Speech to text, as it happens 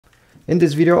In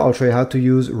this video, I'll show you how to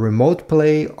use remote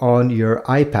play on your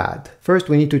iPad. First,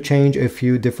 we need to change a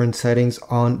few different settings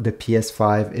on the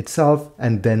PS5 itself,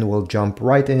 and then we'll jump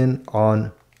right in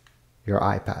on your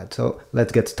iPad. So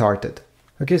let's get started.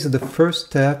 Okay, so the first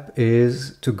step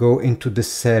is to go into the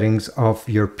settings of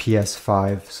your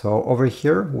PS5. So over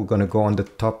here, we're gonna go on the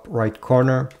top right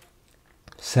corner,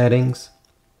 settings,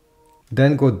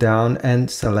 then go down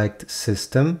and select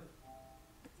system.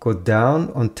 Go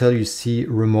down until you see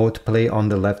remote play on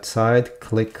the left side,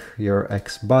 click your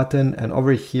X button, and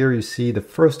over here you see the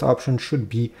first option should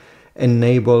be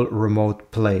enable remote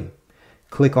play.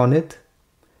 Click on it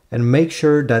and make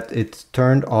sure that it's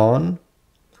turned on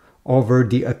over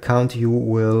the account you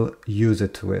will use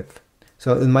it with.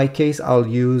 So in my case, I'll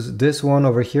use this one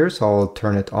over here, so I'll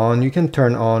turn it on. You can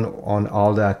turn on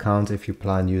all the accounts if you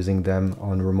plan using them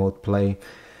on remote play.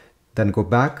 Then go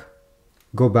back,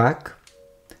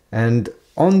 and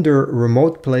under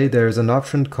remote play, there's an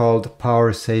option called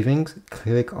power savings.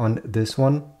 Click on this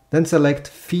one. Then select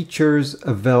features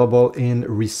available in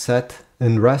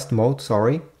rest mode,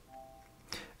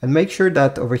 And make sure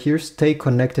that over here, stay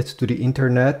connected to the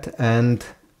internet, and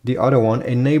the other one,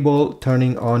 enable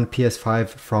turning on PS5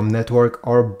 from network,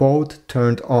 are both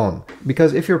turned on.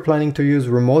 Because if you're planning to use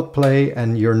remote play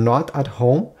and you're not at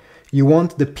home, you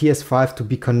want the PS5 to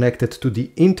be connected to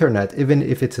the internet, even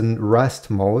if it's in rest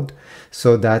mode,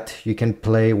 so that you can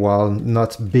play while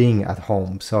not being at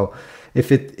home. So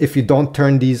if you don't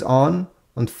turn these on,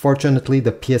 unfortunately,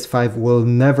 the PS5 will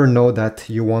never know that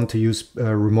you want to use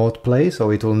remote play, so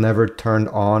it will never turn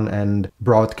on and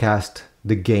broadcast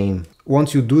the game.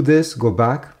 Once you do this, go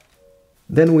back.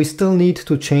 Then we still need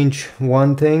to change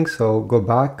one thing, so go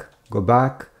back,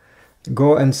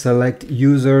 go and select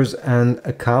users and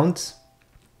accounts.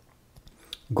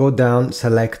 Go down,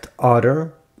 select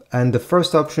other, and the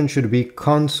first option should be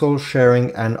console sharing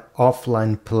and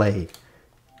offline play.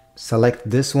 Select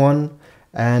this one,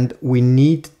 and we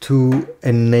need to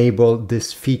enable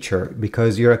this feature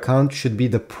because your account should be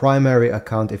the primary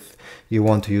account if you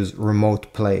want to use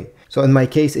remote play. So in my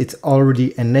case, it's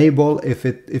already enabled.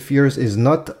 If yours is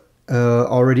not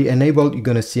already enabled, you're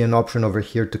gonna see an option over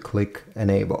here to click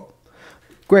enable.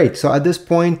 Great, so at this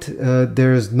point,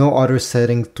 there's no other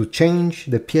settings to change.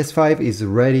 The PS5 is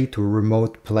ready to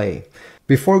remote play.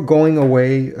 Before going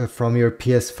away from your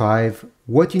PS5,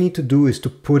 what you need to do is to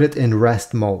put it in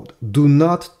rest mode. Do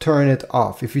not turn it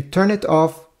off. If you turn it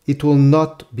off, it will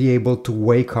not be able to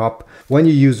wake up when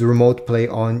you use remote play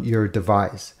on your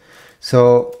device.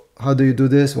 So how do you do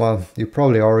this? Well, you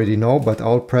probably already know, but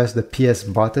I'll press the PS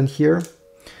button here,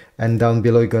 and down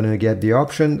below you're gonna get the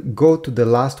option. Go to the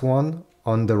last one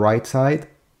on the right side,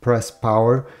 press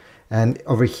power, and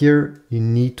over here you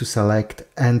need to select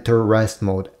enter rest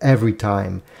mode every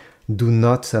time. Do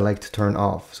not select turn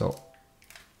off. So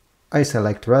I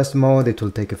select rest mode, it will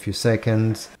take a few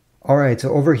seconds. Alright,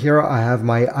 so over here I have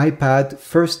my iPad.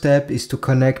 First step is to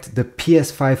connect the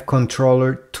PS5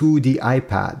 controller to the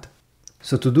iPad.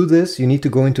 So to do this, you need to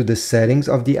go into the settings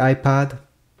of the iPad.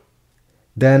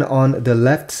 Then on the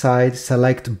left side,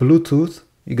 select Bluetooth.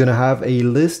 You're gonna have a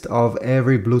list of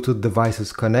every Bluetooth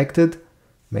devices connected.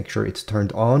 Make sure it's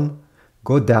turned on.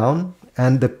 Go down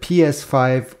and the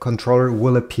PS5 controller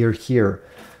will appear here.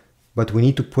 But we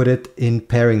need to put it in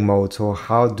pairing mode. So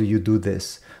how do you do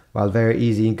this? Well, very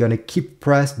easy. You're gonna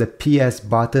press the PS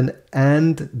button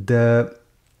and the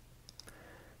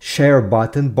share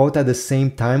button both at the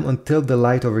same time until the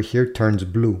light over here turns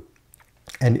blue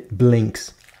and it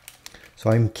blinks. So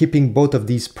I'm keeping both of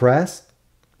these pressed.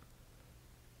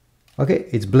 Okay,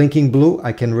 it's blinking blue.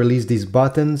 I can release these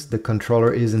buttons. The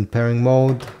controller is in pairing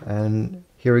mode, and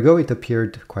here we go. It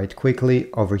appeared quite quickly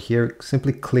over here.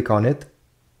 Simply click on it,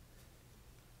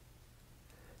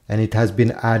 and it has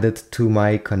been added to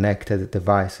my connected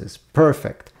devices.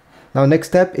 Perfect. Now, next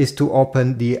step is to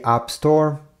open the App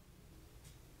Store.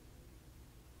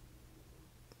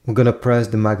 We're gonna press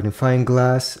the magnifying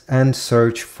glass and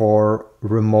search for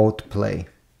remote play.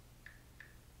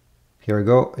 Here we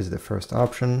go, is the first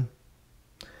option.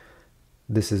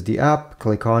 This is the app,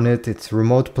 click on it. It's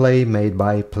remote play made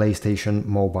by PlayStation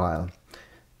Mobile.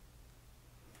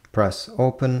 Press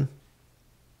open.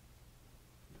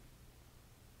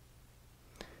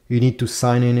 You need to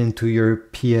sign in into your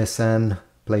PSN,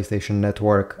 PlayStation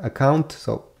Network account.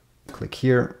 So click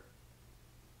here.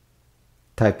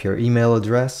 Type your email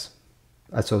address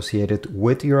associated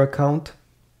with your account.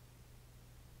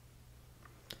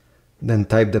 Then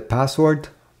type the password.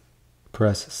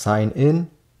 Press sign in.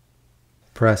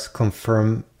 Press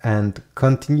confirm and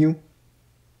continue.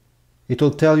 It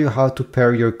will tell you how to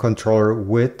pair your controller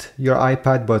with your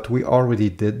iPad, but we already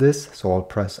did this, so I'll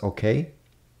press OK.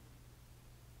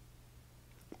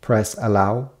 Press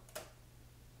Allow.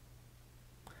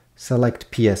 Select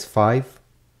PS5.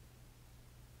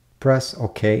 Press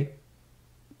OK.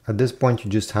 At this point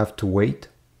you just have to wait.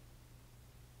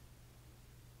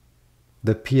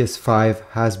 The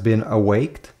PS5 has been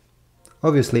awaked.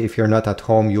 Obviously, if you're not at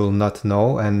home, you'll not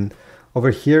know. And over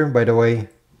here, by the way,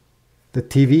 the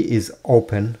TV is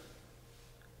open,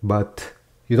 but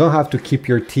you don't have to keep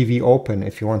your TV open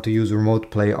if you want to use remote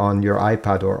play on your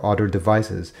iPad or other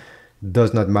devices.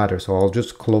 Does not matter, so I'll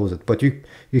just close it. But you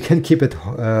can keep it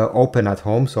open at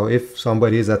home, so if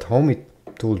somebody is at home, it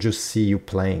will just see you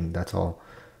playing, that's all.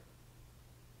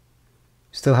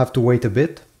 Still have to wait a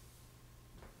bit.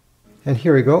 And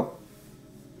here we go.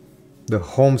 The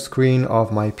home screen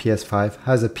of my PS5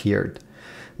 has appeared.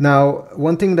 Now,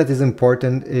 one thing that is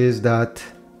important is that,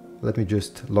 let me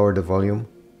just lower the volume,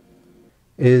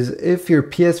 is if your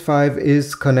PS5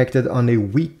 is connected on a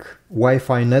weak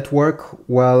Wi-Fi network,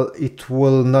 well, it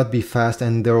will not be fast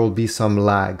and there will be some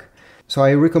lag. So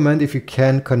I recommend, if you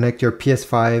can, connect your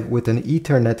PS5 with an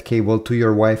Ethernet cable to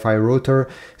your Wi-Fi router,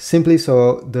 simply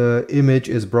so the image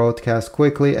is broadcast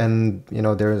quickly and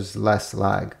there's less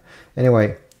lag.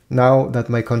 Anyway, now that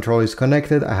my controller is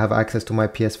connected, I have access to my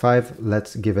PS5.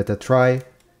 Let's give it a try.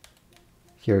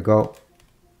 Here we go.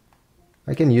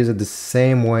 I can use it the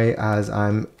same way as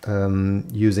I'm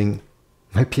using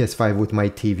my PS5 with my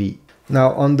TV.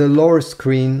 Now on the lower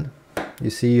screen, you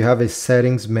see you have a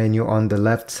settings menu on the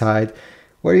left side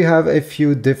where you have a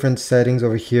few different settings.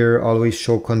 Over here, always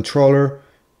show controller.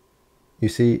 You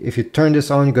see, if you turn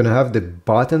this on, you're gonna have the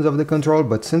buttons of the control,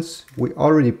 but since we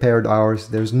already paired ours,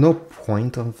 there's no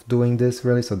point of doing this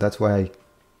really, so that's why I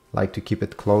like to keep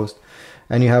it closed.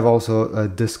 And you have also a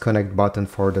disconnect button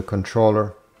for the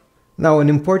controller. Now, an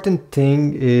important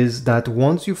thing is that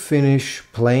once you finish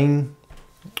playing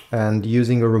and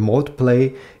using a remote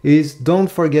play, is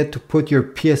don't forget to put your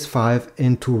PS5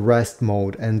 into rest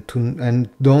mode and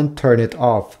don't turn it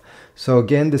off. So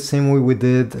again, the same way we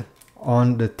did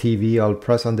on the TV, I'll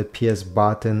press on the PS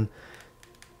button,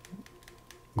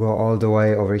 go all the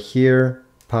way over here,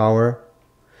 power,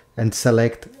 and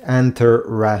select enter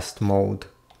rest mode.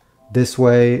 This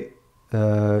way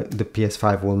the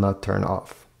PS5 will not turn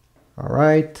off. All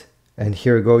right, and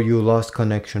here you go, you lost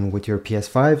connection with your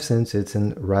PS5 since it's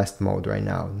in rest mode right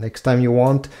now. Next time you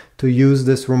want to use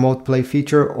this remote play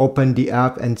feature, open the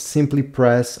app and simply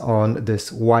press on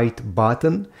this white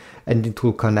button and it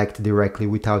will connect directly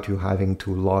without you having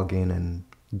to log in and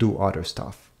do other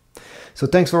stuff. So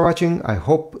thanks for watching. I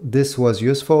hope this was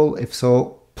useful. If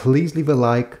so, please leave a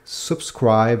like,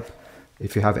 subscribe.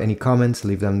 If you have any comments,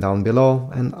 leave them down below,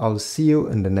 and I'll see you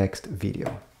in the next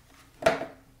video.